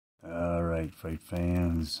Alright, fight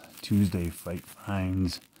fans, Tuesday fight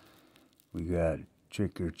finds. We got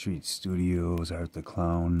Trick or Treat Studios, Art the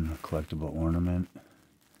Clown, collectible ornament.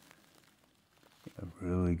 A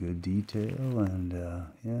really good detail and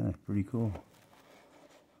yeah, pretty cool.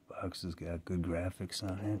 Box has got good graphics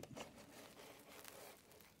on it.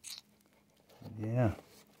 Yeah.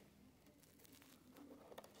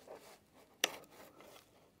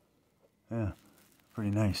 Yeah, pretty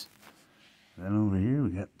nice. Then over here we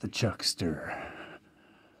got the Chuckster.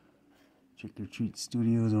 Trick or Treat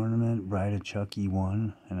Studios ornament, Bride of Chucky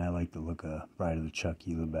 1. And I like the look of Bride of the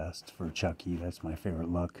Chucky the best for Chucky. That's my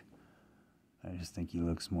favorite look. I just think he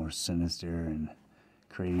looks more sinister and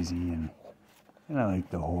crazy. And I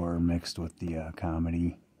like the horror mixed with the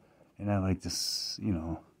comedy. And I like this, you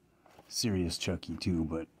know, serious Chucky too.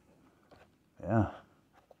 But yeah,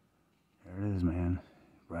 there it is, man.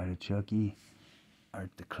 Bride of Chucky,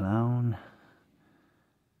 Art the Clown,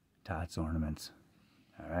 Tots ornaments.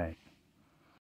 All right.